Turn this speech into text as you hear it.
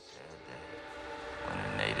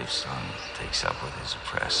native son takes up with his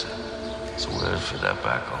oppressor. It's a word for that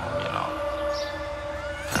back home, you know.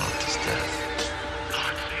 Penalty's death.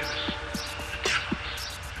 God saves the devils.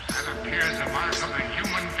 That appears the mark of a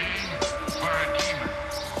human being or a demon.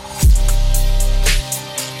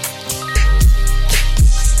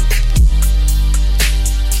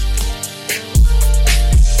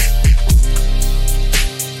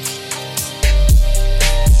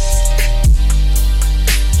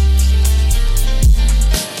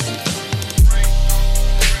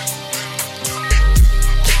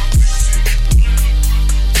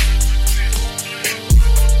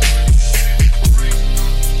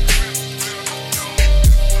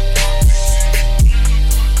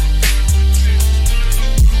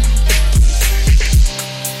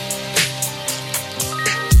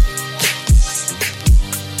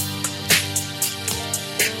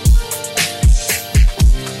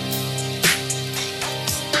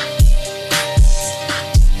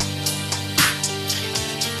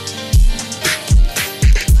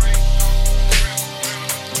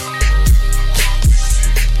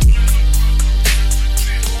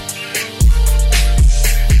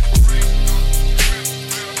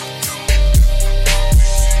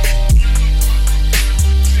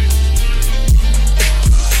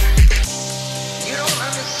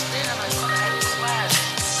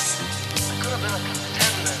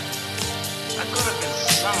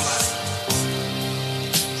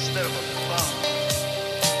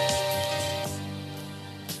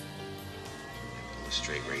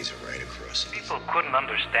 Straight razor right across it. People couldn't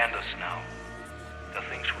understand us now. The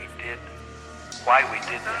things we did, why we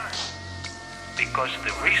did them. Because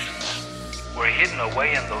the reasons were hidden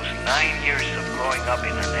away in those 9 years of growing up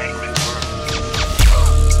in an angry world.